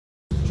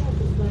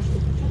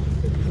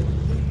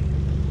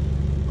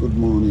Good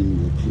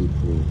morning, my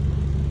people.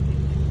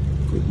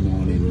 Good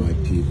morning, my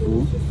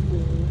people.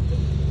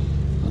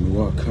 And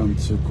welcome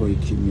to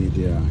Koiki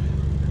Media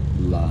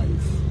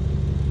Live.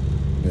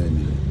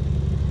 Benny.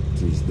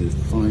 It is the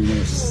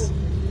finest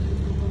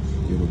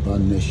Yoruba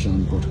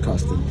Nation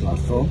broadcasting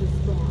platform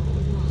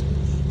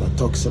that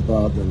talks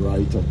about the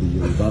right of the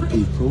Yoruba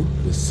people,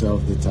 the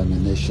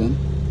self-determination,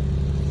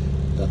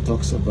 that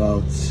talks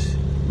about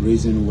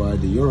reason why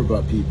the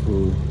Yoruba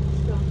people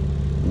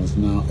must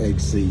now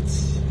exit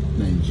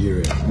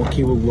Nigeria.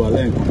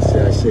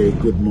 I say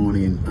good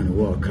morning and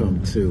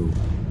welcome to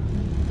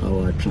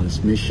our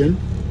transmission,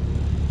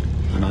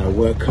 and I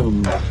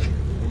welcome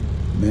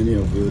many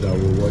of you that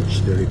will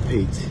watch the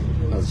repeat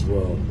as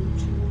well.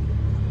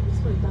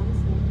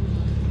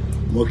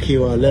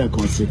 Mokiwa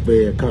lẹ́ẹ̀kan sí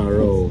pé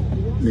káàárọ̀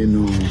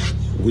nínú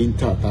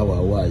winter táwa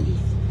wà yìí,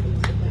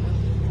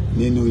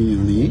 nínú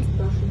yìnrìn,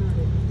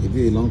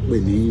 ibi ló ń pè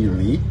ní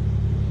yìnrìn,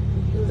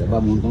 tẹ́bá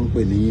mọ̀ tó ń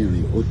pè ní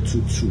yìnrìn, ó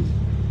tútù,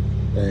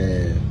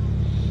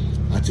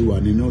 àti wà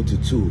nínú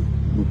òtútù.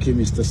 Mo kí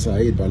Mr.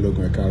 Saheed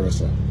Balogun ẹ káàárọ̀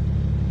sà.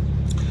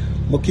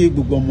 Mo kí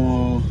gbogbo ọmọ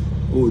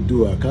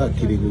Oòduà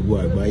káàkiri gbogbo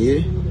àgbáyé.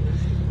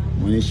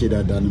 Mo ní ṣe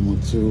dáadáa ni mo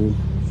tún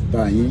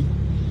bá yín.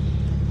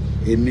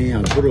 Èmi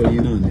àbúrò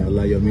yín náà ni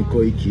Ọláyọmí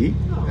Koiki,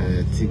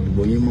 tí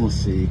gbogbo yín mọ̀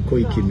sí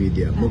Koiki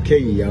Media. Mo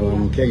kẹ́yìn ìyá wa,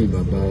 mo kẹ́yìn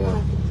bàbá wa,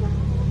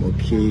 mo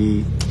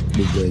kí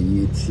gbogbo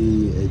ẹ̀yin tí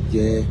ẹ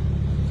jẹ́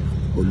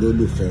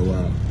olólùfẹ́ wa,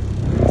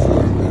 tí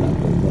ẹ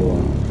darapọ̀ mọ́ wa.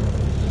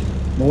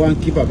 Mo wá ń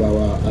kí bàbá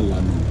wa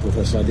alànà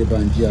Professor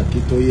Adébánjí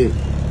Akíntóyè,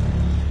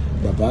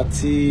 bàbá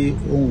tí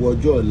ó ń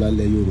wọjọ́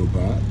ọ̀làlẹ̀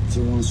Yorùbá tí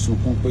wọ́n ń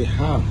sunkún pé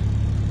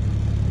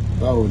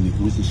báwo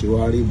nìkan ti ṣe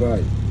wá rí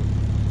báyìí.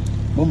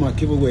 Mo máa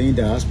kí gbogbo ẹ̀yin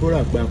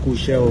diaspora pé a kú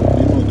iṣẹ́ o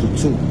nínú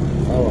òtútù,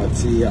 fáwa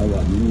tí a wà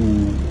nínú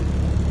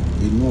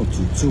inú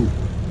òtútù.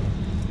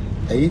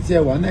 Ẹ̀yin tí ẹ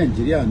wà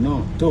Nàìjíríà náà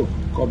tó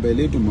kọ́bẹ̀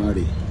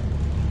Elédùmarè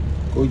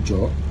kó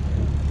jọ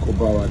kó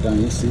bá wa dá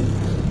yín sí,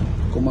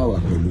 kó má wà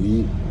pẹ̀lú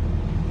yín,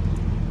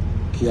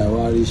 kí a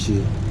wá rí ṣe,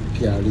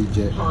 kí a rí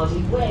jẹ,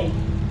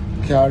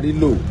 kí a rí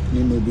lò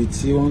nínú ibi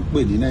tí wọ́n ń pè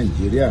ní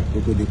Nàìjíríà kó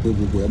tó di pé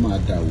gbogbo ẹ̀ máa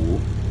dà wó.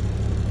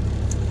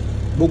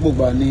 Gbogbo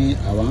gbà ni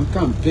àwa ń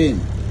campaign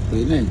pé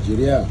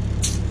Nàìjíríà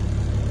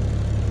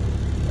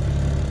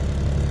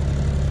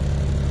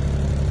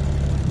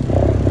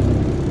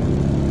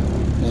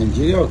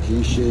kì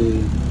í ṣe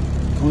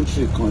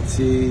country kan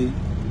tí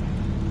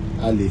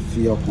a lè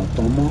fi ọkàn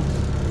tán mọ́.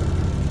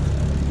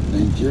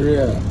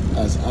 Nigeria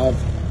has had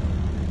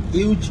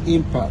huge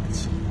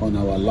impact on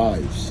our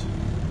lives,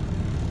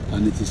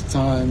 and it is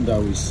time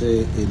that we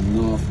say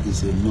enough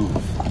is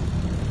enough.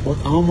 But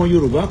àwọn ọmọ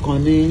Yorùbá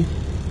kan ní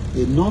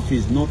enough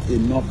is not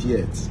enough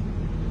yet,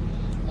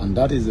 and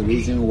that is the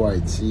reason why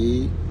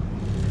tí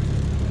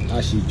a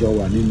ṣì jọ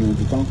wà nínú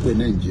ibi tó ń pè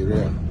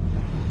Nigeria.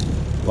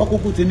 Wọ́n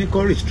kúkú ti ní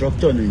kó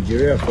restructure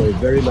Nigeria for a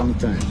very long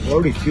time.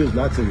 Wọ́n refuse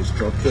láti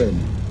restructure ẹ̀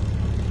ní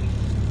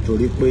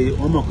torí pé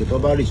wọ́n mọ̀ pé tó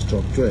bá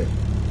restructure ẹ̀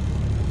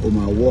ó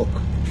máa work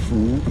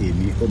fún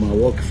èmi, ó máa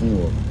work fún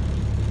ọ.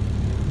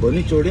 Bọ̀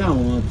nítorí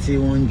àwọn tí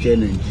wọ́n ń jẹ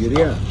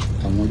Nigeria,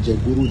 àwọn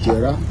jẹgúrú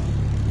jẹrá,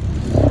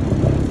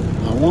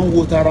 àwọn ń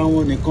wo tara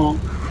wọn nìkan,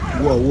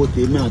 wo owó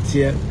tèmi àti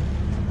ẹ.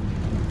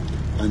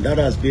 And that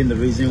has been the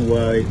reason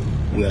why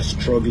we are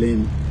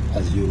struggling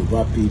as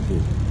Yoruba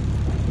people.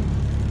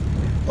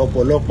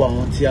 Ọ̀pọ̀lọpọ̀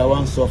àwọn tí a wá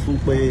ń sọ fún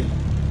pé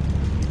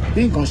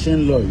bí nǹkan ṣe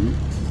ń lọ yìí,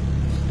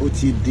 ó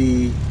ti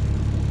di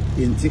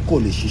ẹni tí kò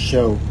lè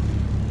ṣiṣẹ́ o.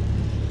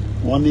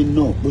 Wọ́n ní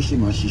náà pé ṣì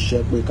máa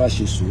ṣiṣẹ́, pé ká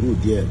ṣe sùúrù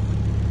díẹ̀.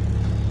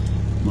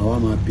 Màá wá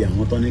máa bi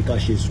àwọn tó ní ká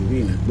ṣe sùúrù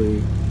yẹn pé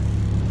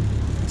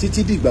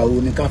títí dìgbà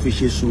wo ni ká fi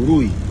ṣe sùúrù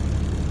yìí,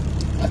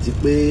 àti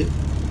pé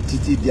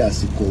títí di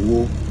àsìkò wo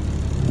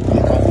ni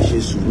ká fi ṣe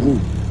sùúrù.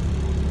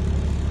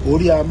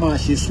 Orí a máa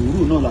ṣe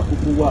sùúrù náà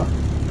lákòókò wà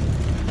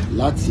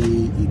láti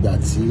ìgbà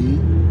tí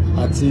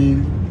a ti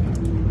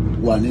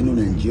wà nínú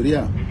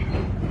Nàìjíríà.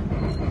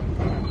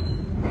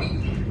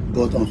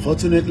 But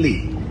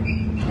unfortunately,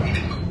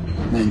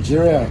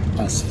 Nigeria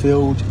has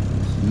failed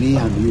me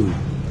and you.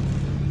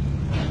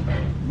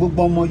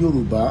 Gbogbo ọmọ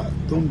Yorùbá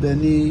tó ń bẹ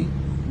ní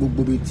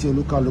gbogbo ibi tí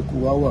olúkálùkù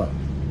wá wà,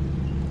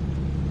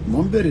 mo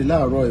ń bèrè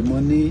láàárọ̀ ẹ̀, mo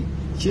ní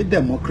ṣé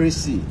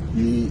democracy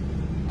ni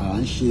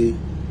à ń ṣe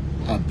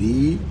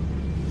àbí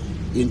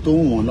in tó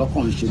ń wọ̀n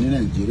lọ́kàn ṣe ní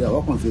Nàìjíríà?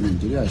 Wọ́n kàn fi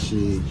Nàìjíríà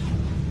ṣe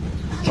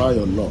try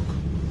your luck.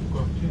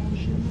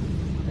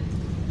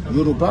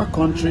 Yoruba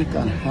country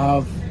can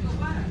have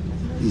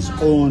its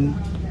own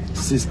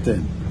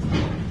system.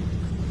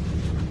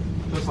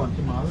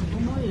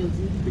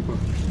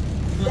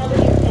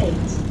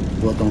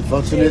 But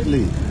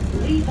unfortunately,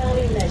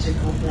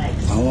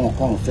 àwọn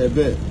kan fẹ́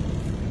bẹ́ẹ̀,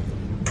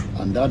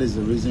 and that is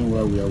the reason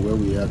why we are where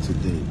we are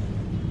today.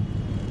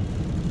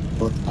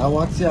 But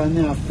àwa tí a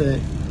ní afẹ́,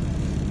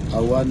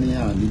 àwa ní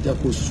a ní jẹ́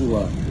kó sú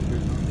wa,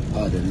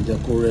 a dẹ̀ ní jẹ́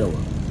kó rẹ̀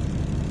wá,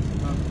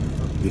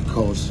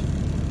 because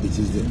it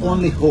is the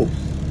only hope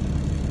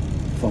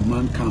for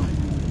mankind.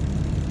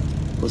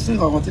 Kò sí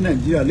nǹkan tí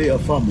Nàìjíríà lè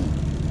offer mọ́,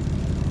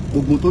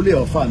 gbogbo tó lè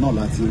offer náà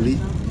láti rí.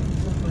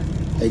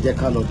 ẹ jẹ́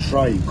ká lọ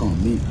try nǹkan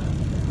míì.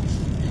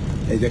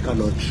 Ẹ jẹ́ ká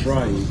lọ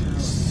try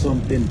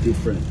something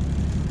different.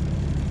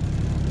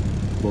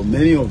 But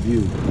many of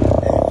you,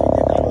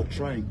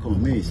 trying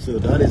commit, so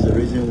that is the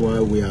reason why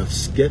we have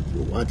skipped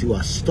what you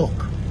are stuck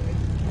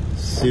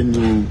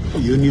sínú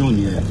union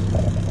here.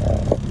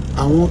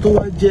 Àwọn tó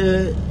wá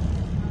jẹ́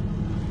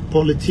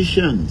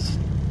politicians,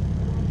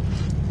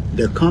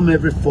 they come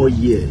every 4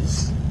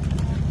 years.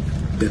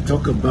 They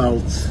talk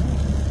about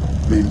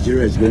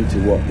Nigeria is going to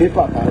war.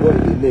 Paper àárọ̀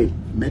ìdílé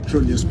Metro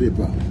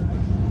newspaper.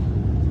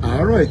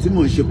 Àárọ̀ tí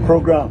mo ṣe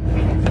program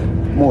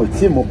mo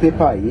tí mo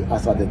paper yìí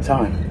as at the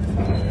time.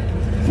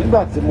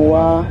 Nígbà tí mo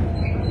wá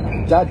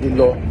jáde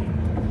lọ,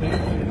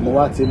 mo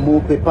wá ti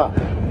mú paper.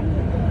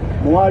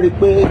 Mo wá rí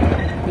pé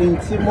n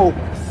tí mo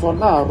sọ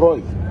láàárọ̀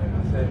yìí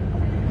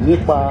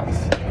nípa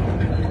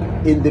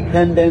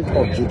independent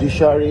of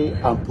judiciary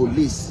and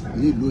police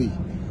nílùú yìí.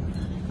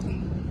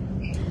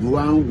 Mo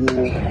wá ń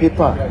wo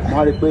paper, mo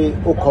wá rí pé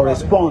ó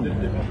correspond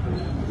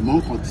mọ́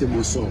nǹkan tí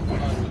mo sọ.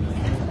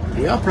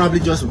 We have probably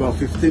just about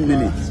 15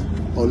 minutes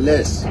or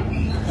less.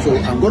 So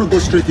I'm going to go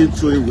straight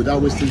into it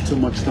without wasting too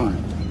much time.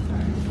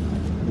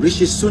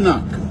 Rishi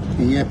Sunak,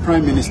 ìyẹn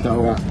Prime Minister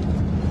wa,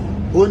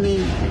 ó ní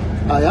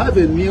I have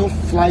a new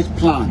flight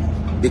plan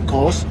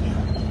because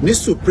ní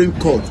Supreme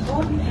Court,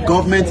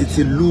 government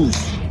ti lose.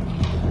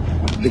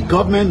 The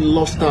government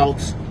lost out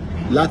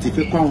láti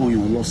fi kó àwọn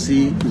èèyàn lọ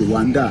sí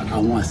Rwanda,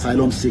 àwọn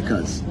asylum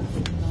seekers.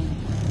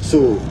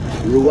 So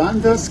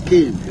Rwanda's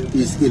scheme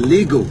is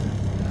illegal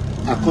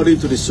according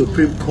to the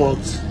Supreme Court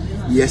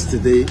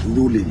yesterday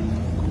ruling.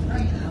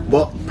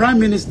 But Prime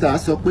Minister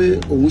sọ pé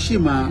òun ṣì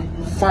máa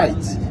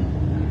fight.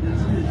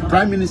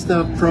 Prime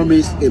Minister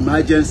promised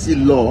emergency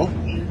law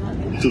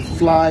to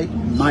fly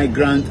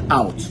migrants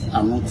out,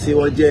 àwọn tí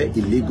wọ́n jẹ́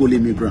illegal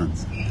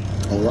immigrants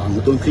or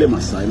àwọn tó ń claim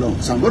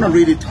asylum. So I'm going to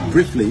read it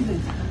briefly.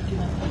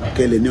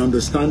 Okay, let me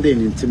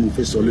understanding in tí mo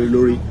fẹ́ sọ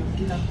lórí.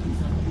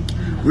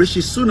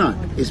 Rishi Sunak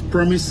is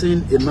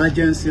promising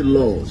emergency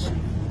laws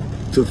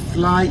to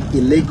fly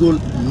illegal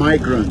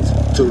migrants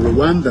to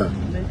Rwanda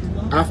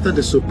after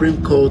the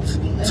Supreme Court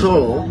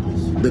tore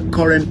the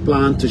current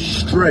plan to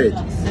shred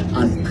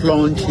and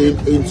plunge him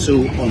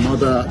into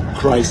another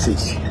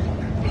crisis.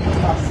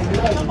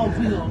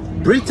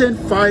 Britain's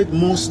 5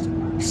 most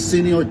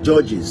senior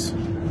judges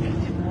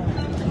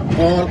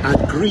all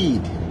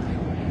agreed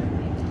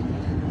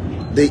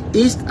the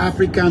East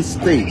African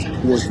state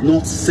was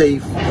not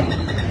safe.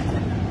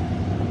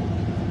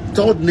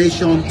 Third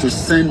nation to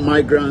send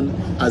migrants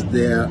as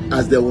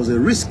there was a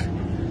risk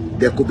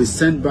they could be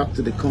sent back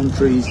to the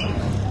countries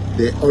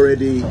they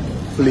already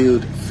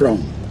fled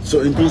from.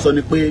 So in terms of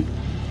the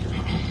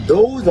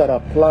those that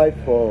applied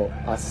for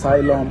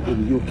asylum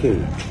in UK,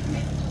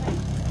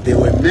 they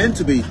were meant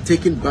to be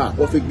taken back.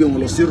 What if we go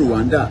to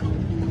Rwanda?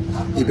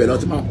 If they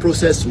don't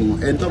process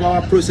one, and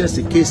to process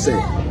the case,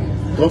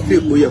 don't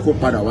feel we are to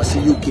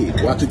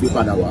UK. What to be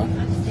padawa?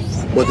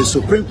 But the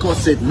Supreme Court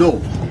said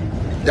no.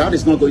 That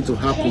is not going to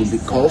happen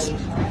because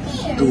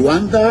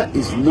Rwanda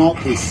is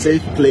not a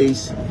safe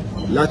place.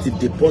 Let it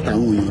deport our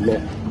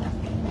law.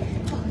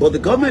 But the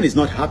government is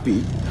not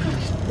happy.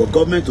 But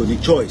government only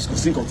choice.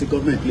 Think of the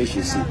government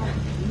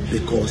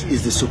because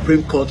it's the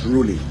Supreme Court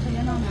ruling.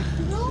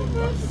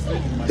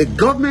 The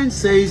government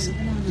says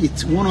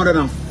it's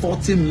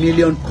 140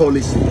 million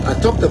policy. I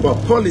talked about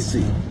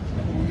policy.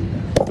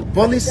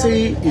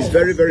 Policy is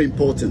very, very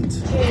important.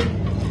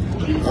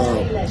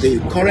 The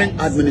current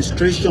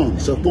administration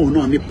suppose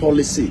not need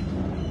policy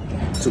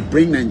to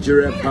bring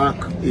Nigeria back,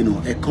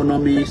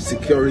 economy,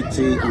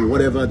 security, and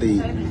whatever the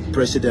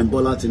President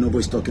Bola Tinubu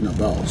is talking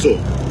about. So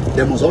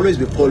there must always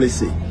be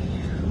policy.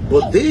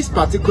 But this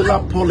particular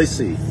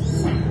policy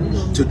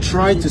to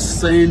try to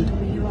send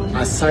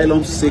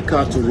asylum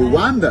seeker to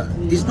Rwanda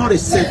is not a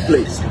safe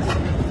place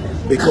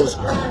because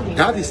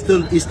that is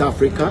still East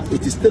Africa.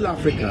 It is still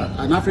Africa,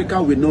 and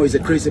Africa we know is a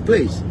crazy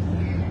place.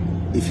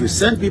 If you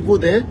send people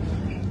there,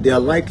 they are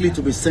likely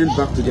to be sent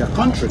back to their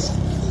countries.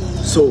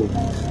 So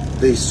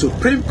the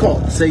Supreme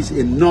Court says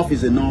enough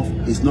is enough.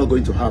 It's not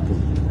going to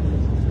happen.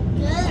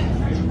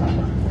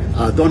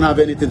 I don't have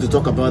anything to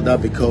talk about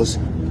that because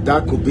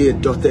that could be a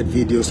dotted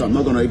video, so I'm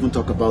not going to even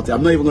talk about it.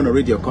 I'm not even going to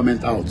read your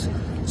comment out.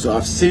 So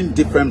I've seen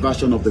different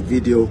versions of the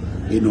video,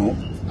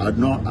 I'm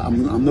not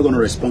going to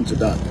respond to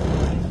that.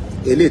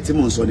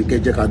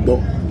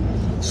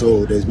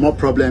 So there's more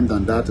problem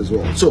than that as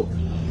well. So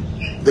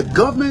the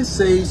government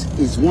says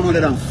it's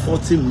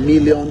 140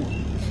 million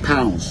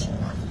pounds.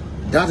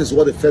 That is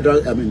what the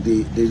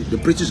the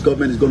British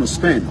government is going to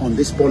spend on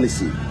this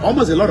policy.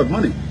 Almost a lot of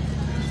money.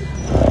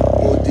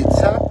 Will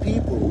deter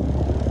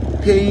people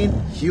paying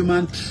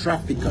human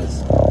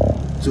traffickers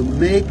to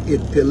make a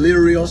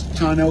perilous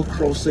channel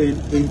crossing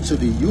into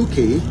the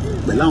UK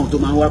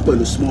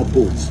with small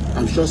boats.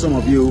 I'm sure some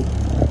of you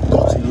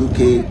got to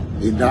UK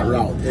in that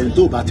route. And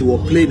though but were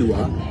plane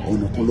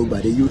on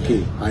by the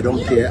UK, I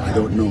don't care, I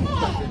don't know.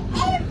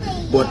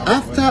 But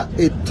after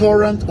a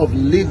torrent of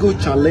legal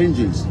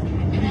challenges,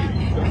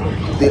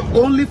 the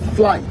only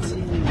flight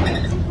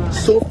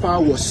so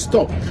far was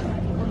stopped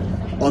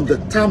on the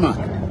tarmac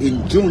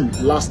in June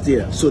last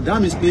year. So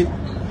that means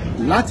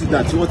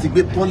that's what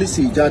the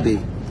policy jáde.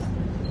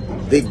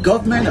 The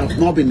government have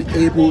not been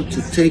able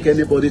to take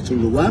anybody to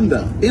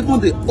Rwanda. Even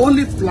the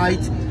only flight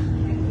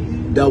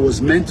that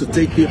was meant to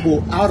take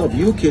people out of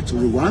UK to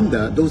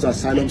Rwanda, those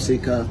asylum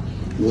seekers,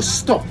 was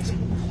stopped.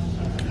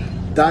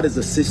 That is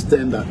a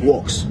system that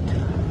works.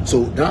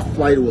 So that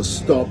flight was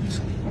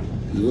stopped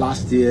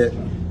last year,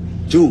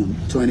 June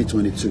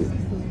 2022.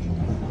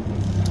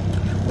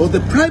 But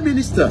the Prime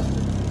Minister,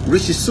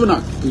 Rishi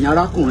Sunak, in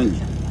Arakurin,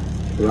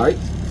 right,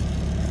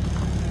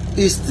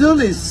 is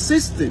still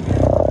insisted,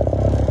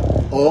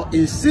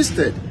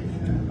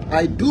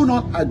 I do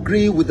not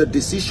agree with the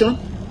decision,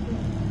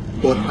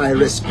 but I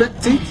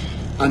respect it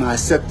and I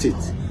accept it.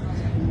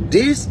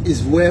 This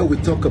is where we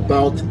talk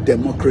about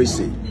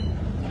democracy.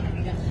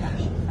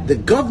 The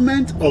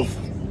government of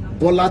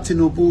Bola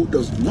Tinubu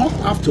does not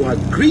have to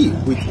agree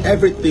with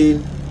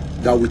everything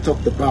that we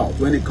talked about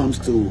when it comes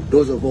to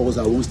those of us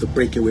that wants to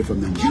break away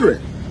from Nigeria.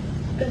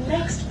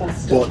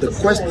 But the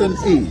question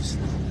is,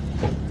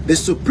 the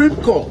Supreme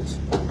Court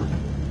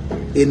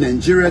in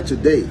Nigeria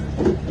today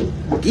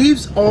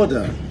gives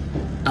order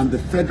and the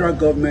federal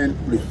government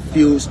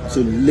refused to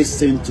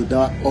listen to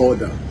that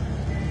order.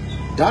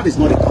 That is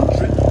not a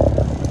country.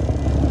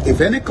 If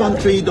any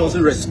country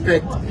doesn't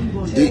respect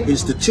the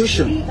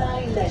institution,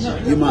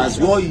 you might as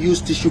well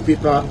use tissue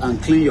paper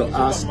and clean your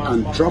ass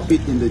and drop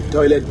it in the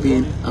toilet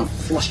bin and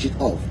flush it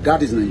off.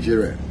 That is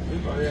Nigeria.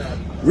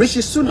 Rishi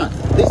Sunak,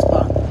 this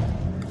man,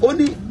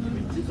 only,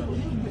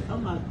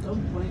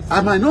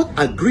 I might not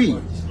agree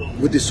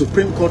with the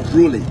Supreme Court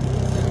ruling,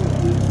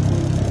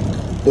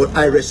 but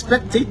I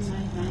respect it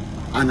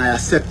and I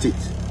accept it.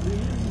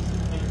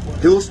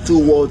 Those two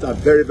words are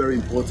very, very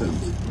important.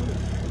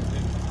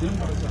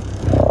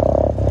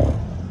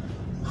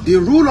 The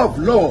rule of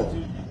law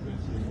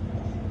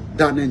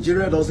that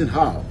Nigeria doesn't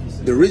have,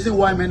 the reason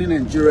why many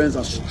Nigerians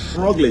are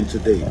struggling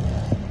today,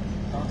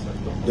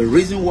 the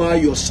reason why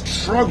you're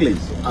struggling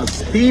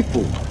as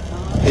people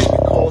is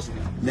because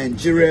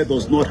Nigeria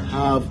does not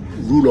have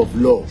rule of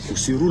law. You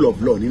see, rule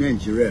of law in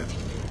Nigeria,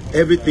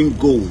 everything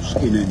goes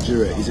in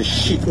Nigeria. It's a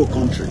shithole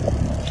country.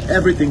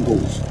 Everything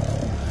goes.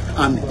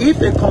 And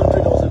if a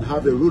country doesn't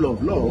have a rule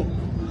of law,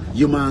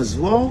 you might as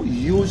well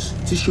use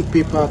tissue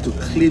paper to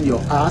clean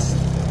your ass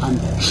and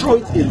throw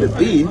it in the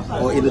bin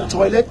or in the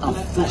toilet and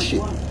flush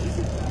it.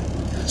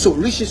 So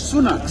Rishi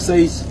Sunak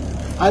says,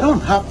 I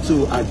don't have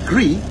to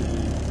agree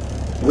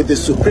with the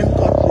Supreme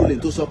Court ruling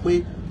to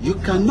say you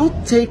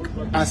cannot take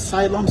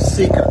asylum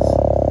seekers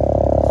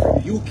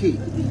from UK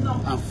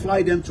and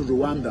fly them to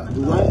Rwanda.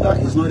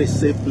 Rwanda is not a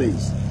safe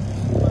place.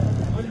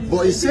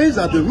 But it says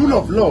that the rule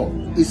of law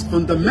is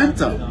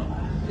fundamental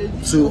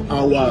to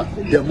our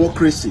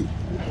democracy.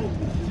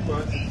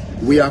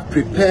 We are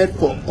prepared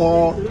for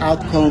all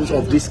outcomes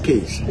of this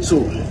case. So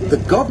the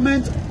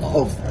government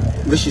of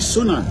Rishi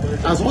Sunak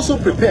has also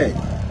prepared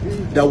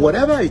that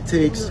whatever it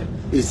takes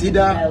is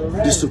either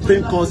the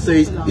Supreme Court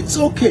says it's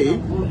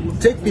okay,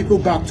 take people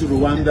back to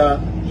Rwanda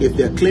if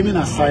they're claiming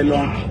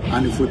asylum,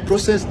 and if we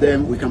process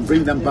them, we can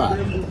bring them back.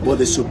 But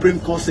the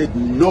Supreme Court said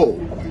no,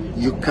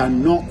 you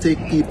cannot take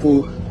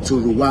people to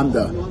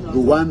Rwanda.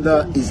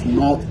 Rwanda is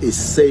not a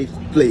safe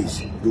place.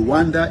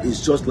 Rwanda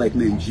is just like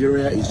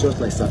Nigeria, it's just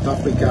like South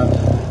Africa.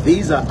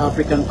 These are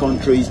African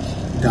countries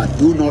that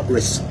do not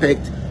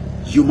respect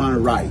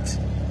human rights.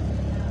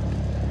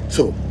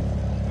 So,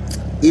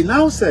 he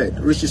now said,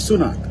 Rishi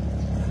Sunak,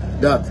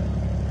 that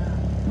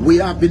we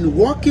have been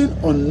working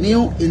on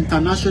new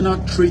international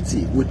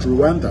treaty with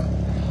Rwanda.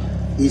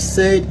 He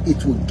said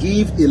it will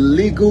give a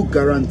legal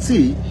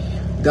guarantee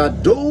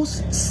that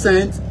those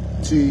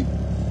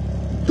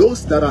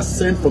that are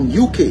sent from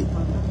UK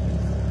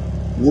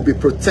will be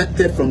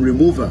protected from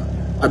removal.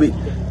 I mean,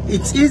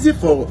 it's easy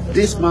for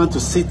this man to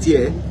sit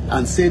here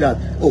and say that,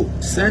 oh,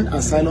 send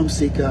asylum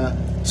seeker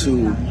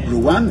to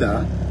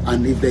Rwanda,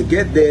 and if they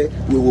get there,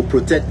 we will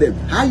protect them.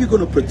 How are you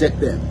going to protect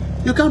them?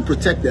 You can't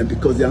protect them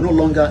because they are no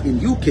longer in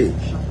UK.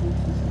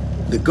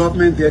 The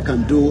government there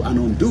can do and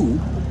undo,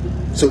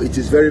 so it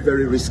is very,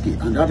 very risky.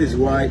 And that is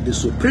why the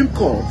Supreme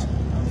Court,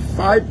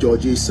 5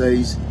 judges,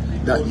 says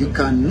that you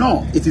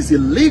cannot, it is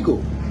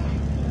illegal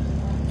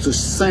to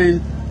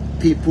send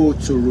people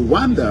to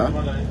Rwanda.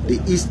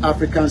 The East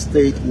African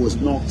state was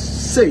not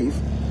safe,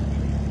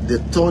 the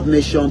third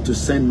nation to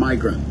send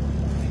migrants.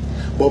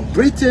 But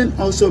Britain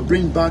also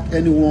bring back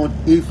anyone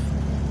if,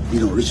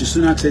 Rishi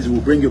Sunak says we'll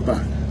bring you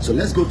back. So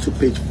let's go to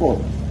page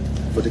 4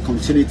 for the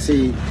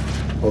continuity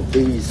of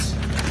these,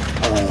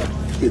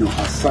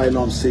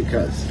 asylum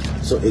seekers.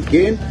 So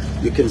again,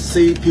 you can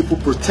see people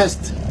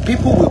protest.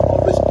 People will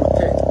always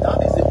protest.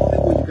 That is the only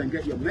way you can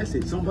get your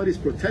message. Somebody's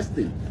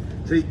protesting.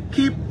 So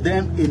keep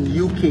them in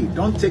UK.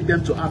 Don't take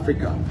them to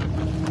Africa.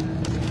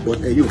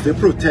 But if they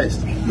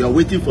protest, you are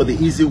waiting for the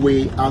easy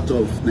way out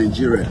of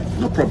Nigeria.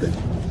 No problem.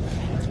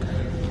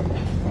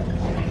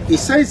 He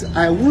says,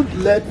 I won't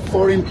let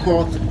foreign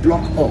court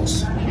block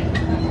us.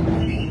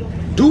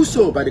 Do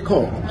so by the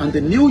court. And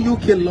the new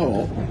UK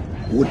law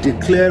would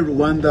declare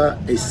Rwanda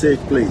a safe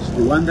place.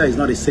 Rwanda is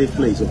not a safe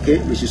place, okay?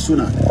 Rishi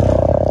Sunak.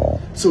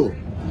 So,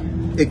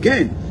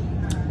 again,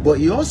 but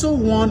he also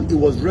he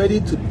was ready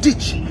to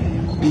ditch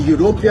the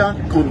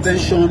European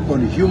Convention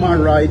on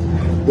Human Rights,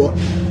 but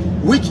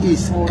which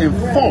is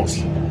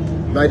enforced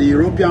by the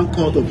European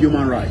Court of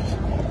Human Rights,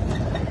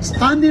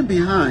 standing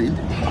behind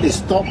a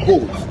stop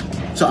vote.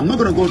 So I'm not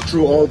going to go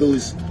through all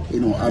those,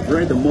 I've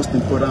read the most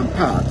important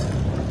part,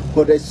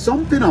 but there's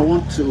something I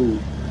want to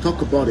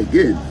talk about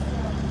again,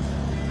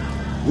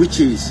 which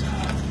is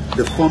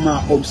the former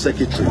Home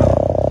Secretary.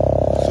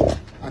 So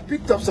I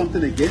picked up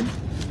something again,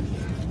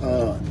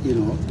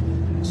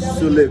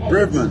 Sule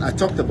Braverman. I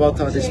talked about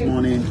her this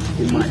morning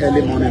in my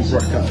early morning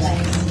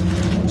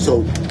broadcast.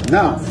 So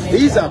now,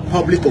 these are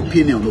public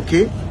opinion,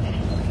 okay?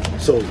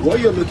 So what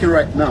you're looking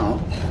right now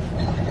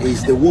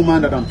is the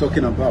woman that I'm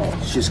talking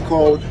about. She's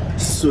called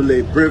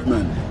Sule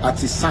Braverman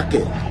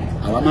Atisake.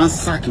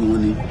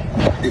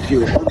 If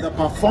you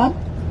underperform,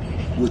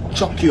 we'll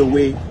chuck you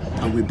away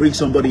and we bring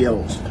somebody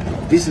else.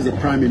 This is the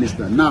Prime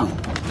Minister. Now,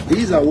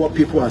 these are what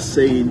people are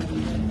saying,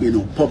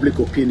 public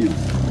opinion.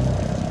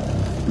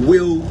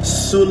 Will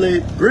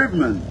Sule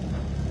Braverman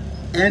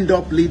end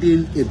up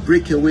leading a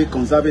breakaway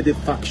conservative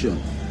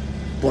faction?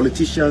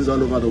 Politicians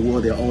all over the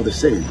world, they're all the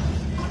same.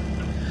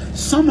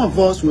 Some of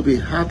us will be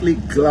heartily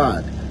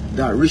glad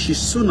that Rishi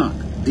Sunak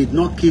did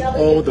not keep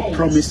all the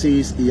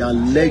promises he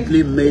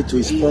allegedly made to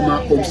his former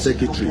Home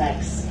Secretary.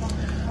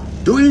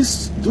 Doing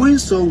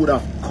so would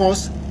have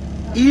caused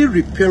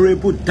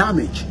irreparable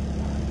damage.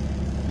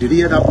 Did you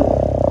hear that?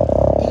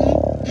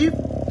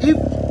 If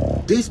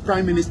this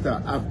Prime Minister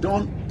have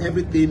done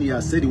everything he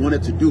has said he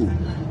wanted to do,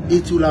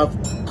 it will have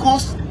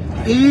caused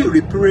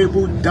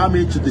irreparable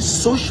damage to the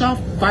social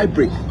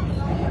fabric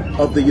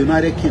of the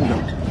United Kingdom.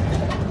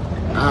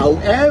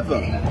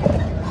 However,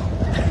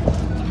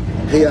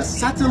 there are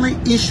certainly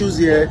issues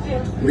here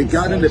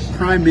regarding the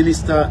Prime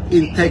Minister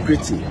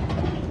integrity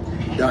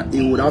that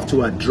he would have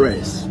to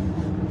address.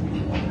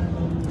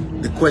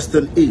 The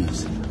question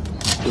is,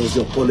 does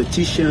your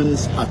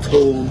politicians at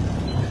home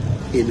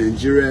in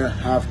Nigeria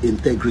have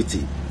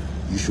integrity?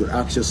 You should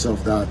ask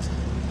yourself that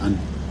and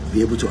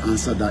be able to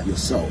answer that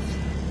yourself.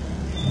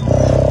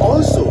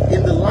 Also,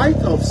 in the light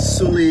of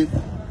Sule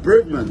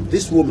Braverman,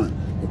 this woman,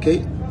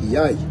 okay,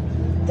 Yai,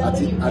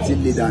 Ati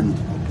Ledani,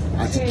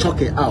 Ati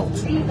Choke out.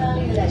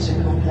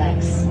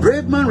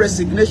 Braverman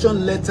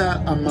resignation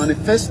letter and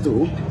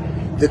manifesto,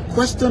 the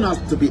question has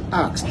to be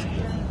asked,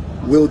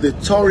 will the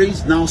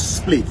Tories now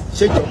split?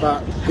 Check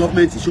about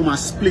government issue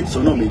must split,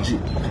 so no meji.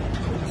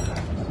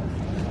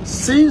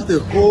 Since the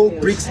whole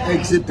BRICS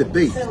exit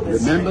debate,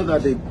 remember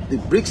that the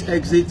BRICS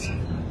exit,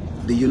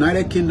 the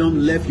United Kingdom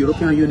left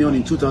European Union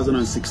in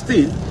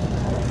 2016.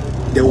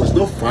 There was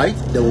no fight,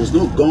 there was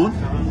no gun.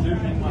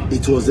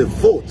 It was a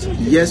vote,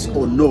 yes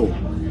or no.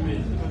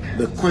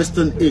 The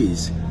question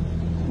is,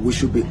 we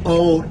should be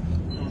all,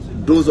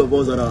 those of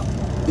us that are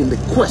in the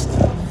quest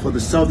for the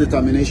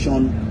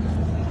self-determination,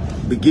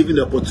 be given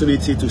the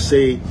opportunity to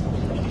say,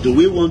 do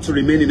we want to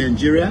remain in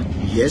Nigeria?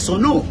 Yes or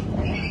no?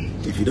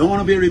 If you don't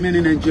want to remain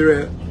in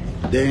Nigeria,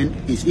 then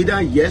it's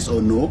either yes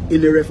or no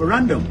in a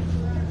referendum.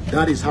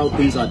 That is how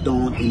things are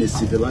done in a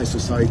civilized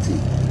society.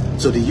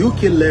 So the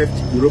UK left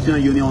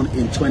European Union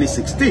in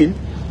 2016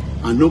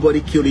 and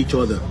nobody killed each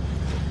other.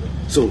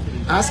 So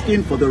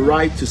asking for the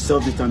right to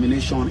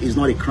self-determination is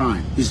not a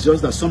crime. It's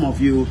just that some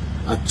of you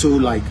are too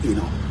you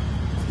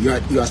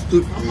are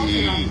too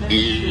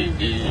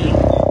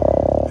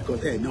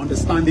because no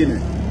understanding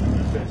it.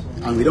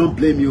 And we don't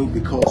blame you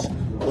because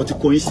what you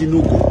call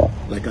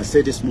like I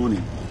said this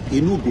morning,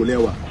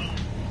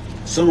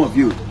 some of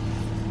you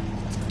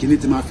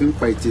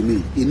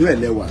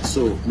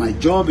so my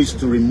job is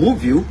to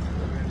remove you,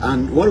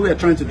 and what we are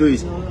trying to do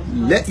is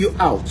let you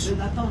out,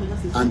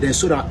 and then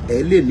so that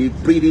need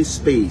breathing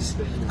space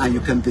and you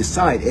can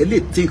decide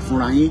think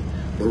for you.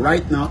 But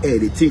right now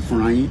think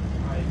for you.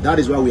 That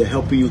is why we are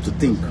helping you to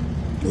think.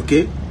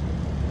 Okay?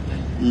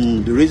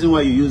 The reason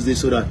why you use this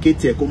so that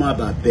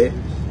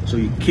so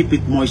you keep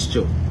it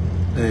moisture.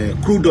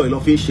 Crude oil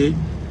of fish,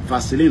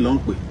 Vaseline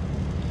long way.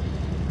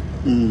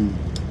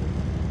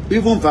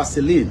 Even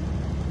Vaseline,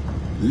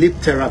 lip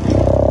therapy,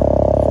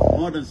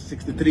 more than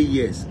 63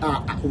 years.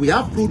 We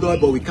have crude oil,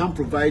 but we can't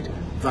provide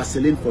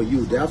Vaseline for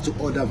you. They have to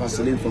order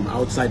Vaseline from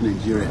outside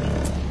Nigeria.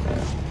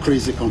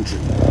 Crazy country.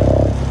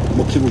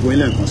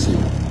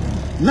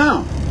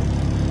 Now,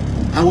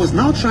 I was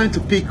now trying to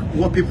pick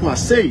what people are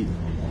saying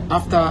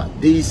after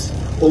this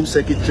Home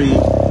Secretary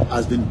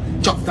has been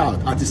chucked out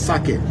at the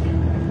circuit.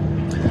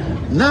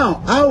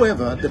 Now,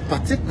 however,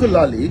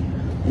 particularly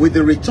with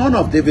the return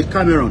of David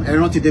Cameron,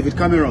 David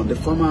Cameron, the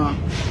former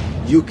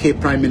UK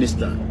Prime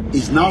Minister,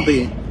 is now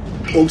the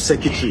Home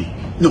Secretary.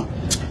 No,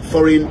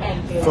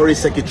 Foreign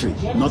Secretary,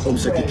 not Home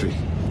Secretary.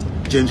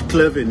 James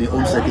Cleverly, the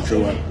Home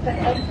Secretary.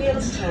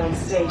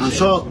 I'm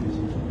sure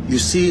you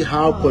see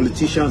how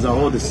politicians are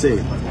all the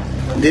same.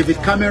 David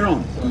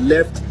Cameron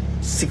left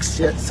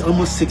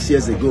almost 6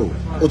 years ago.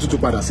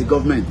 As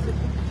government.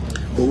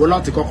 But we're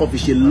allowed to call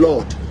official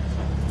Lord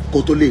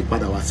Kotole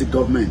Padawasi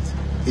government.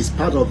 is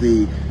part of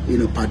the, you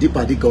know, party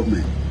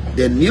government.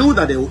 They knew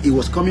that it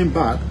was coming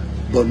back,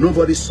 but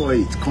nobody saw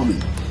it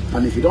coming.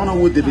 And if you don't know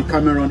who David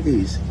Cameron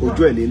is,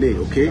 Ojo Elile,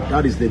 okay,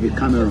 that is David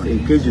Cameron.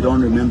 In case you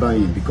don't remember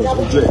him, because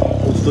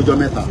Ojo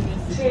Meta.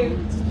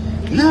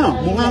 Now,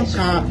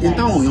 Mohanka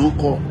Intaon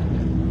Yonko,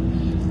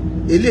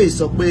 Ele is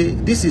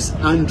this is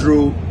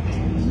Andrew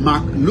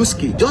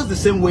McLusky, just the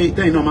same way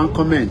that no man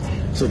comment.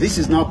 So this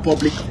is now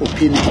public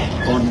opinion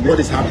on what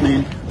is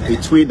happening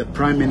between the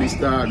Prime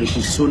Minister, Rishi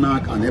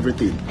Sunak, and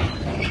everything.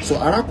 So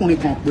Arakuni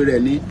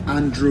Kompireni,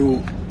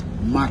 Andrew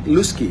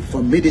McLusky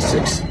from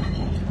Middlesex.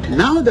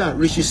 Now that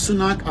Rishi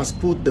Sunak has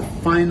put the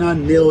final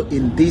nail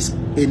in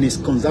his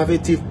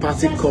Conservative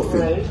Party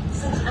coffin,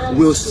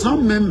 will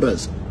some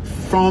members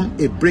form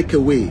a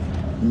breakaway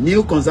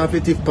new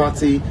Conservative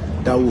Party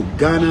that will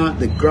garner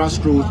the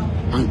grassroots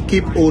and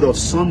keep hold of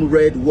some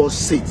red wall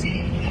seats,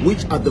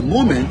 which at the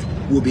moment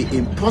will be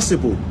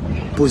impossible,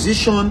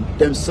 position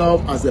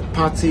themselves as the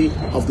party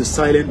of the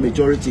silent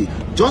majority?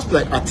 Just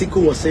like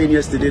Atiku was saying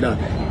yesterday, that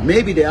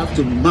maybe they have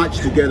to march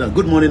together.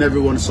 Good morning,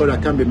 everyone. Sorry, I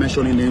can't be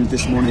mentioning names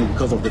this morning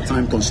because of the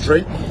time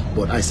constraint,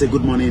 but I say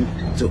good morning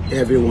to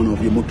every one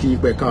of you.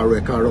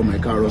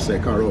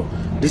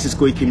 This is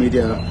Koiki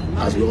Media,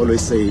 as we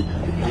always say,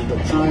 and the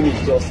time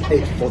is just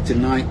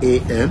 8:49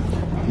 a.m.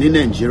 in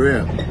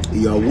Nigeria.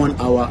 You are 1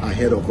 hour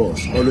ahead of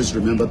us. Always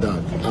remember that.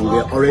 And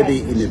we're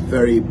already in a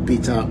very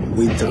bitter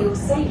winter.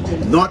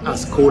 Not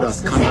as cold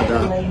as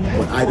Canada,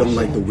 but I don't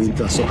like the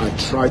winter. So I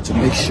try to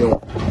make sure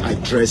I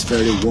dress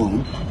very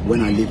warm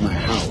when I leave my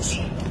house.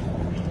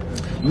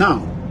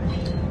 Now,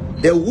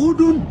 they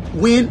wouldn't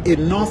win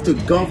enough to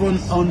govern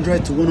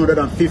 100 to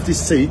 150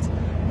 seats,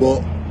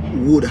 but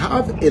would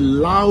have a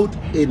loud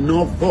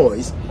enough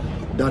voice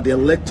that the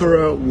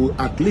electorate would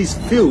at least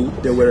feel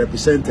they were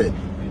represented.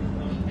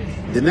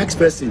 The next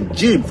person,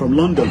 Jim from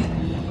London.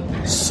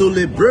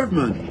 Sule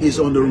Braveman is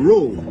on the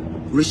roll.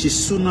 Rishi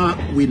Sunak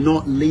will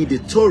not lead the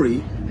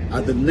Tory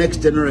at the next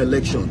general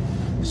election.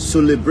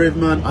 Sule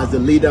Braveman as the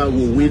leader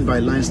will win by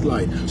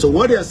landslide. So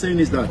what they are saying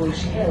is that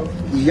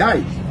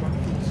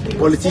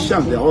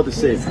politicians, they're all the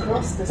same.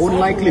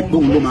 Unlikely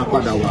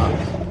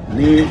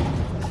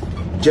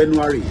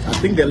January. I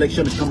think the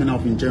election is coming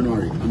up in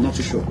January. I'm not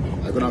too sure.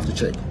 I'm gonna have to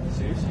check.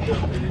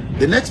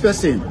 The next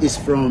person is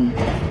from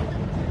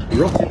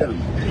Rotterdam.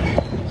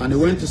 And he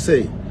went to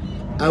say,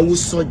 I would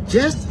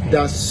suggest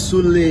that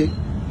Sule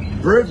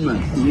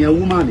Braveman, in a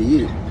woman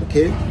here,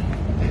 okay?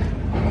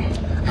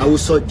 I would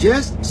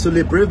suggest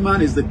Sule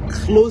Braveman is the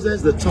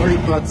closest the Tory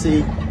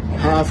party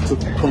have to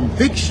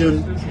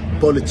conviction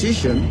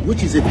politician,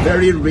 which is a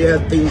very rare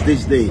thing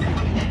these days.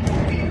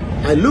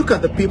 I look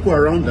at the people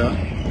around her,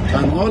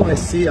 and all I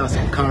see are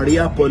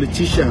career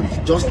politicians,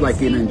 just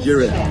like in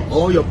Nigeria.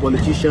 All your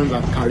politicians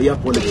are career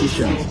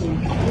politicians.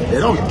 They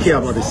don't care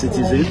about the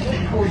citizen.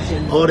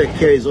 All they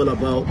care is all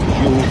about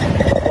you.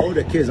 All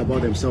they care is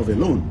about themselves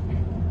alone.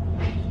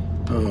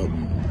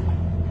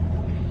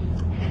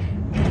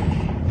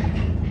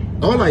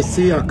 All I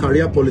see are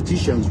career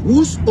politicians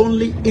whose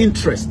only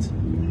interest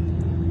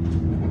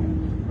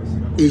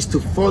is to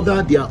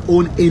further their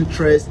own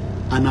interest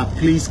and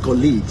appease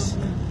colleagues.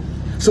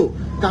 So,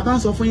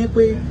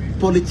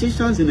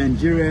 politicians in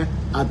Nigeria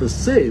are the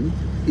same,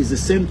 is the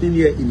same thing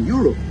here in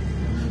Europe.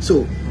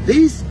 So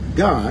this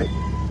guy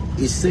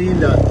is saying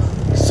that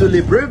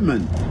Sule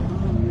Braveman,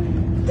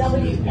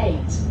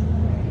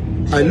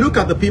 W8. I look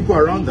at the people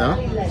around her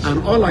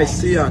and all I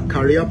see are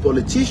career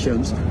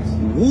politicians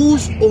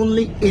whose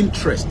only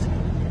interest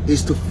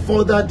is to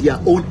further their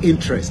own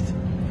interest.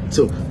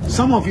 So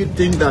some of you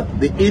think that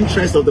the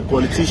interest of the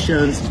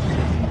politicians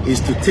is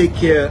to take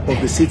care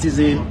of the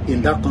citizen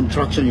in that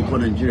contraction you call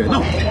Nigeria.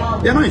 No,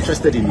 they're not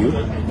interested in you.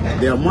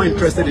 They are more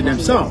interested in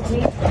themselves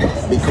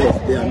because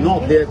they are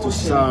not there to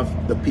serve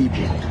the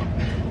people.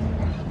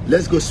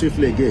 Let's go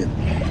swiftly again.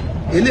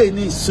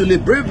 Eleni Sule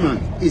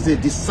Braveman is a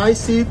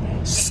decisive,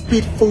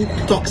 spiteful,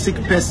 toxic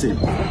person.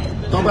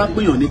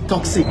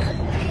 Toxic.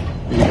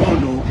 You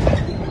don't know.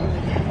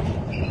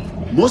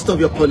 Most of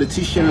your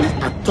politicians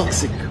are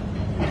toxic.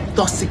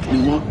 Toxic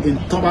in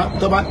toba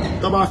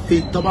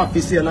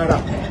fisi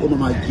alara o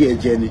mama gie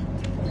jeni.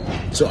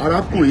 So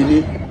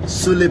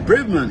Sule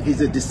Braveman is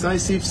a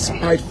decisive,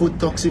 spiteful,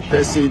 toxic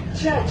person.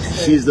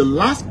 She is the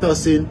last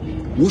person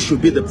who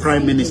should be the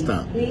Prime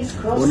Minister. You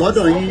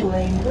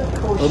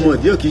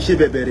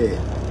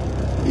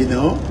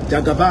know,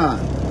 Jagaban.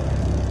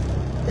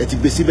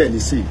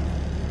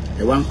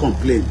 They won't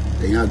complain.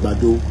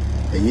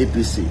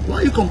 Why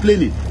are you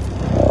complaining?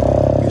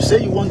 You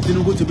say you want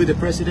Tinubu to be the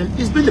president.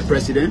 He's been the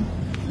president.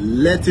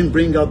 Let him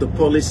bring out the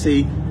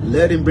policy.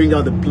 Let him bring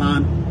out the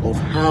plan of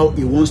how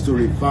he wants to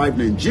revive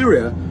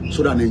Nigeria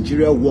so that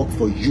Nigeria work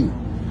for you.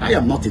 I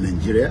am not in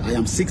Nigeria. I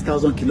am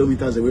 6,000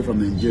 kilometers away from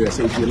Nigeria.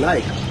 So if you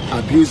like,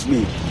 abuse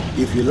me.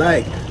 If you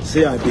like,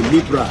 say I be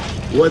Libra,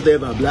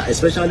 whatever, blah,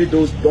 especially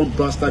those dumb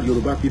bastard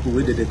Yoruba people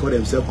where they call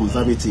themselves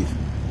conservative.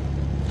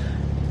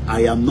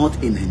 I am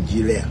not in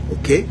Nigeria,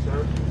 okay?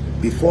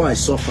 Before I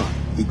suffer,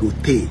 it go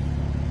pay.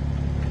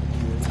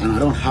 And I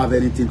don't have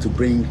anything to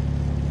bring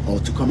or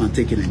to come and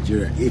take in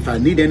Nigeria. If I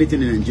need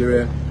anything in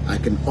Nigeria, I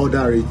can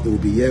order it. It will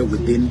be here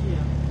within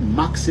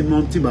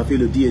maximum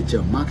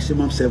DHL,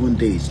 maximum 7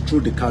 days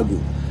through the cargo.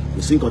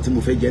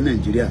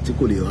 Nigeria.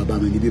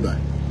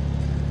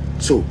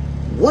 So,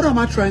 what am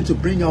I trying to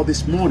bring out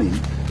this morning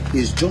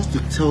is just to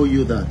tell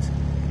you that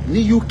in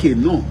the UK,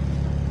 no,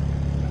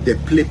 they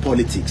play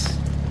politics.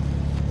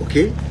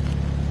 Okay?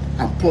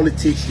 And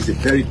politics is a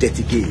very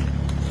dirty game.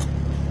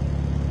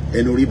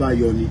 Enoriba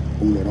Yoni,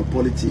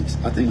 politics.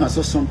 I think I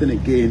saw something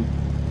again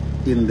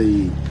in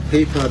the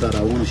paper that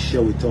I want to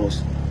share with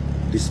us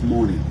this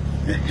morning.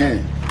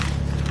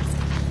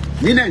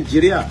 Ní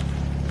Nigeria,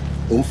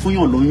 òun fún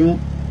yàn lóyún,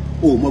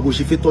 ó mọ bó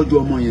ṣe fẹ́ tọ́jú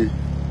ọmọ yẹn.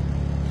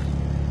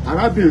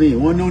 Arábìnrin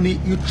wọ́n ní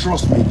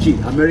uterus méjì,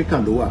 America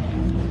ló wà.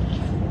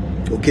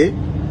 Okay?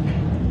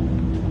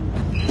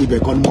 Ibẹ̀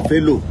kan ni mo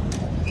fẹ́ lò.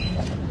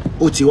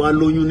 Ó ti wá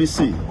lóyún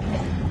nísìn.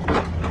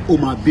 Ó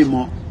máa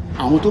bímọ.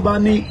 Àwọn tó bá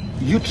ní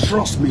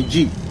uterus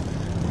méjì,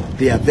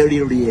 they are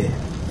very rare.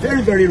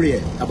 Very, very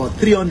rare. About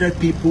 300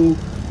 people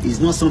is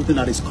not something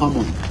that is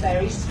common.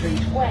 Very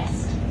Street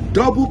West.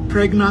 Double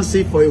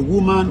pregnancy for a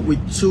woman with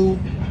 2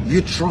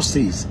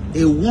 uteruses.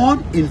 A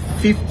 1 in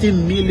 50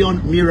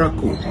 million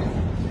miracle.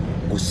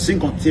 Kò sí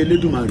nǹkan tí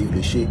Elédùmarè ò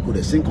lè ṣe, kò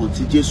dẹ̀ sí nǹkan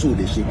tí Jésù ò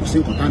lè ṣe, kò sí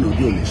nǹkan tí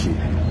Ànábì ò lè ṣe.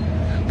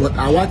 But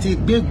àwa ti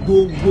gbé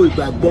gbogbo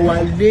ìgbàgbọ́ wa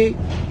lé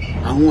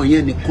àwọn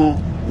yẹn nìkan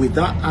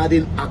without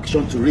adding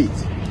action to it.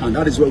 And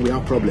that is where we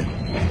have problem.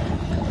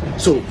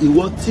 So,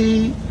 ìwọ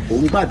tí ò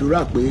ń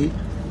gbàdúrà pé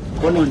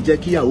k'Ọlọ́run jẹ́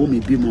kí ìyàwó mi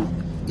bímọ,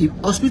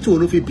 hospital wo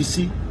ló fi bí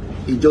sí?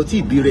 Ìjọ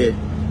tí ìbí rẹ̀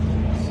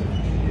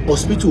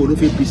hospital wo ló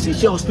fi bí sí?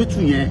 Ṣé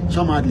hospital yẹn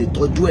ṣá máa lè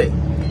tọ́jú ẹ̀?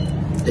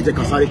 Ẹ jẹ́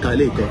ká sáré ka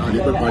ilé ìtọ́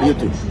àdépẹ́ parí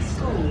ètò.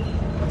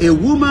 A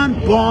woman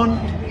born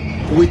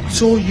with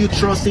 2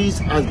 uteruses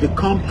has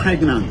become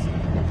pregnant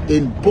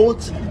in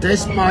both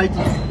despite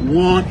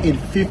 1 in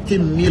 50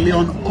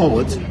 million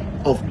odds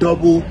of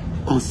double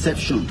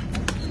conception.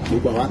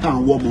 Gbogbo àwọn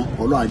táwọn wọ́ ọmọ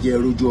Ọlọ́run á jẹ́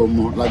rójú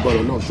ọmọ lágbára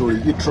Ọlọ́run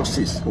sórí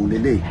uteruses òun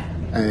lélẹ̀.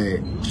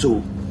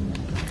 So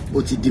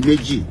ó ti di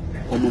méjì,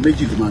 ọmọ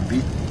méjì ló máa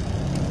bí.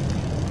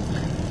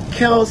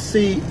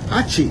 Kelsey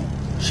Achi,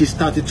 she's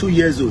 32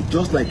 years old,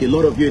 just like a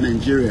lot of you in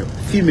Nigeria,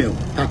 female,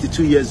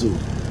 32 years old.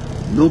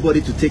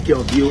 Nobody to take care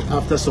of you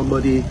after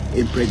somebody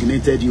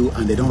impregnated you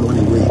and they don't run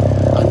away.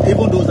 And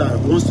even those that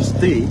wants to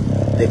stay,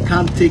 they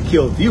can't take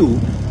care of you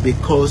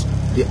because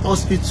the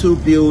hospital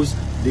bills,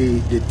 the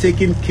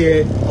taking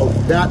care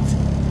of that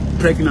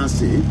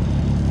pregnancy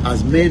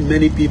has made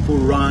many people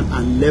run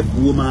and left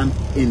women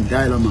in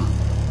dilemma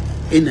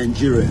in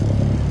Nigeria.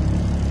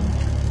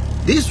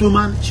 This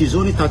woman, she's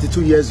only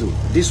 32 years old.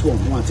 This one,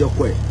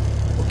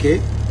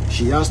 okay?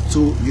 She has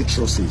 2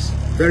 uteruses.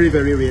 Very,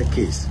 very rare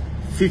case.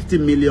 50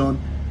 million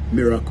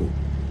miracle.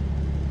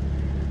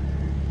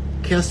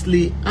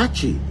 Kelsey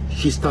Achi,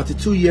 she's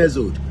 32 years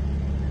old.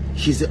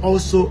 She's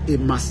also a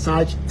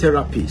massage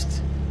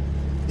therapist.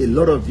 A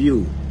lot of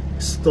you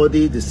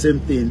study the same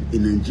thing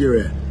in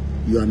Nigeria.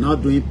 You are now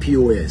doing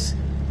POS.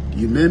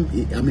 You mean,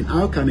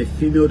 how can a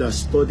female that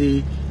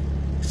study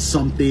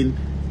something,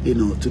 you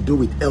know, to do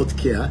with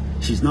healthcare,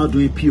 she's now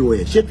doing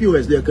POS? She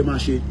POS there,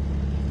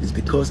 it's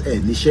because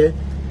Nisha,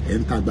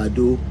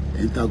 Tagbado,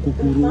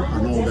 Kukuru,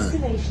 and all that. The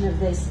destination of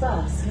this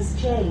bus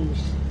has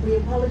changed. We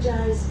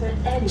apologize for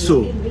any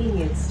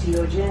inconvenience to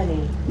your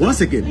journey.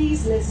 Once again,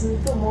 please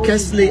listen for more.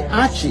 Kelsey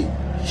Achi,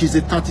 she's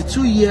a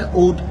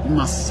 32-year-old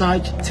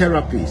massage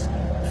therapist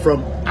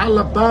from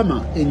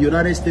Alabama in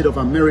United States of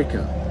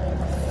America.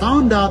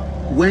 Found out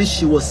when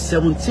she was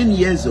 17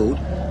 years old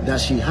that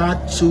she had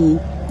 2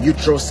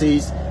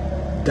 uteruses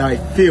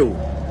that failed.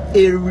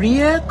 A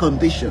rare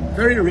condition,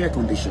 very rare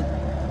condition,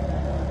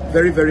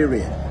 very, very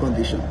rare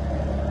condition,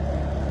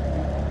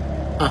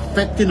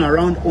 affecting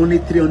around only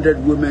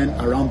 300 women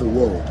around the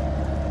world.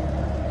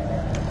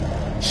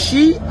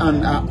 She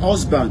and her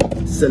husband,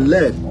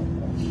 Celeb,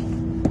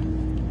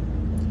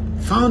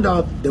 found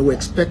out they were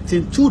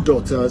expecting 2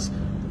 daughters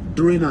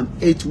during an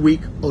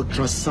 8-week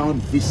ultrasound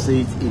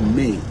visit in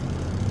May.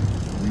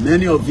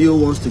 Many of you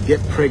want to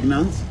get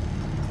pregnant.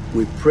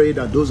 We pray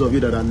that those of you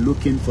that are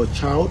looking for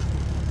child,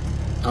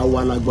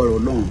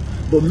 along.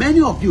 But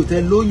many of you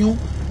tell you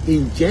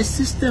in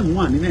system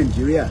 1 in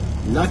Nigeria,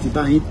 láti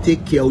bá yín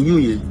take care of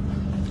you.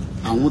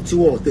 Àwọn tí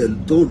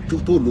wọ́n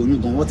tó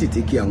lóyún gan wọ́n ti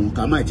take care àwọn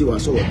ká máa ti wá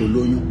sọ̀rọ̀ tó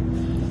lóyún,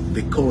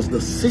 because the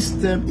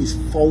system is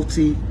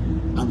faulty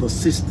and the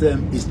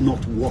system is not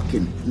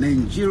working.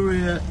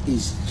 Nigeria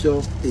is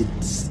just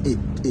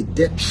a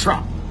death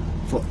trap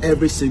for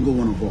every single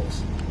one of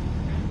us.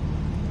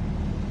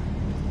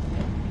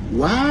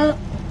 While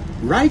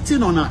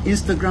writing on our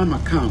Instagram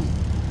account,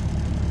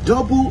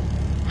 Double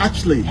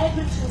Ashley,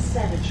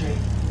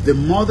 the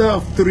mother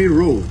of 3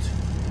 wrote,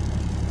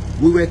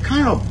 we were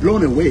kind of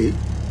blown away.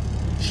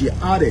 She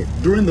added,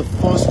 during the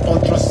first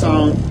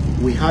ultrasound,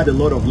 we had a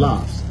lot of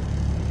laughs.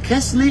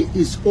 Kelsey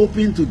is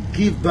hoping to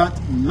give birth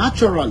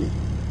naturally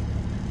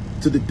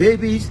to the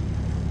babies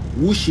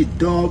who she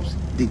dubs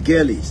the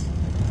girlies.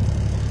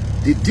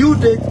 The due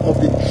date of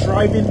the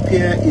thriving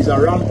pair is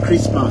around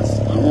Christmas.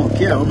 Àwọn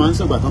kí àwọn máa ń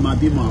sọ̀gbà tó máa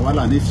bímọ àwa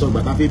là ní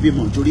sọ̀gbà tá fi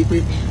bímọ torí pé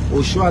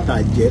oṣù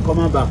àtàjẹ́ kọ́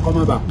má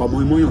bà pọmọ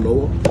imọ́yàn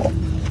lọ́wọ́.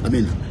 I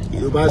mean,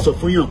 ìlú bá sọ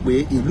fún yàn pé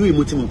ìlú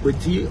ìmú ti mọ̀ pé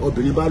tí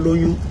obìnrin bá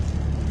lóyún,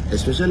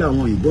 especially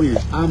àwọn òyìnbó yẹn,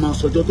 á máa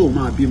sọjọ́ tó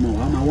máa bímọ,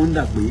 á máa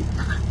wọ́ndà pé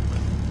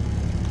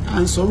à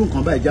ń sọrú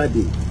nǹkan báyìí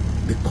jáde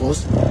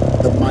because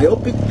the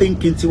myopic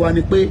thinking tiwa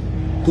ni pé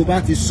tó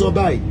bá ti sọ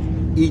báyìí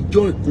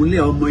ìjọ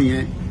ìkúnlẹ̀ ọmọ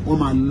yẹn wọ́n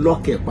máa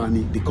lọ́kẹ̀ pa ni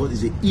because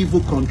it's an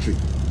evil country.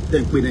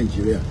 Then pé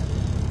Nigeria,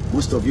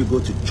 most of you go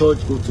to church,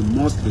 go to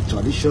mosque, the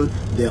tradition,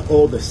 they're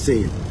all the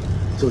same.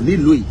 So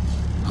nílùú yìí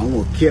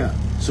àwọn ò care.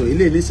 So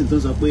ilé ìnísìn tó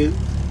ń sọ pé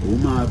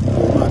òun máa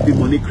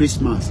bímọ ní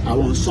Christmas,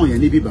 àwọn ń sọ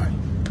yẹn ní bíbáyìí.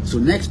 So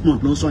next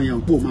month ló ń sọ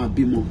yẹn pé òun máa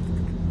bímọ.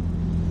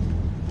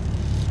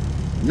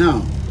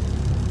 Now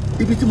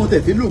ibi tí mo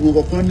tẹ̀ fi lóògùn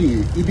kankan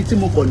nìyẹn, ibi tí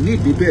mo kàn ní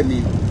ìdí bẹ́ẹ̀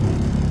ni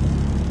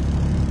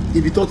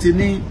ibi tó ti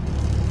ní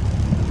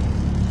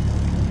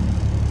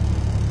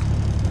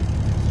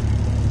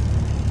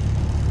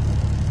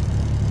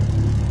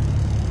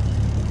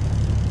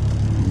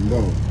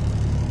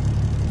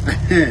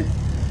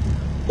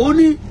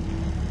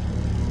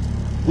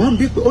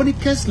only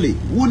Kesley,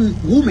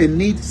 women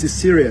need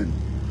cesarean.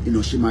 You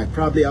know, she might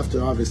probably have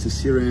to have a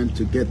cesarean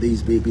to get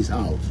these babies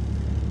out.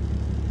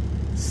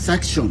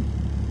 Section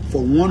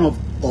for one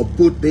or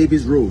both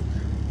babies' road.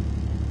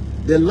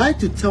 They like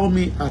to tell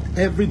me at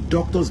every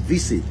doctor's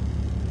visit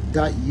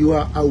that you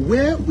are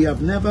aware we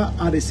have never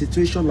had a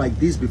situation like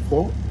this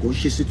before. Or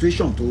she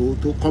situation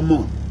to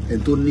common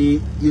and to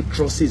need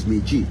uteruses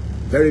meji.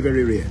 Very,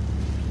 very rare.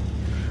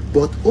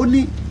 But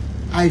only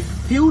I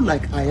feel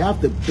like I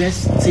have the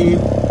best team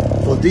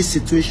for this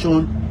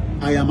situation.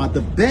 I am at the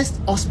best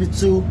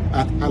hospital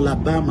at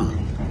Alabama.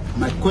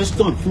 My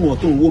question for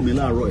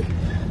Roy,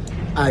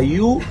 are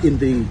you in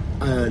the,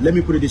 let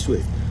me put it this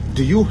way.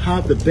 Do you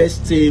have the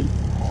best team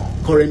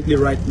currently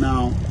right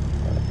now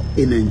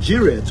in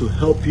Nigeria to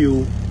help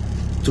you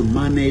to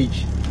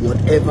manage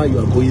whatever you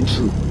are going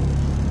through?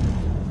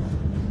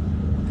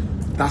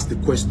 That's the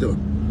question.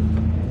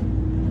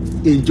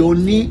 In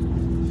Johnny,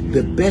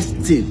 the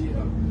best team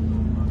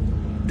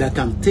that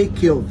can take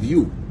care of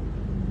you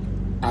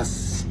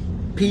as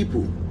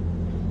people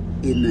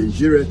in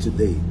Nigeria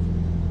today,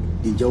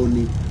 in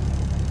Johnny,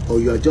 or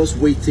you are just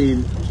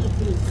waiting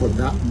for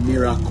that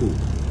miracle?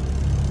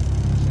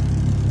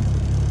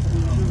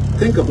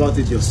 Think about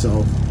it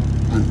yourself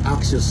and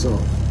ask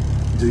yourself,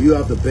 do you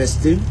have the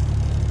best team?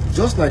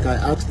 Just like I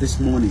asked this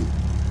morning,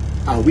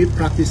 are we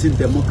practicing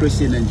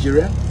democracy in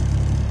Nigeria?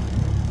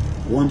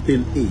 One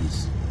thing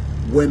is,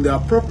 when the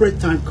appropriate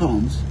time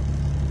comes,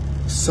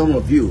 some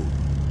of you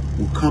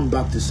will come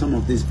back to some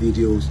of these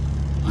videos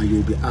and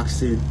you'll be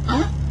asking,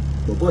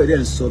 but boy,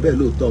 then so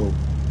low.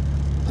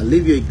 I'll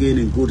leave you again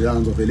in good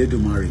hands of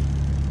Eledumare.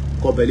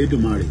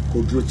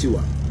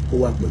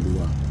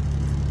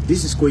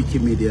 This is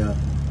Koiki Media,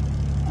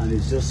 and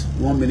it's just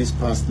 1 minute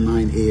past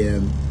 9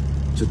 a.m.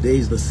 Today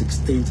is the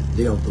 16th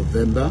day of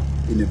November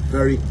in a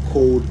very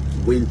cold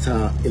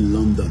winter in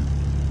London.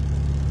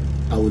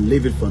 I will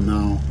leave it for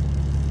now.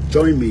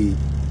 Join me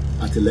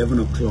at 11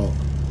 o'clock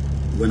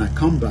when I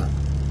come back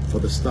for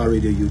the Star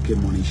Radio UK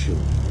Morning Show.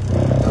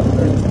 Have a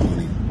great day.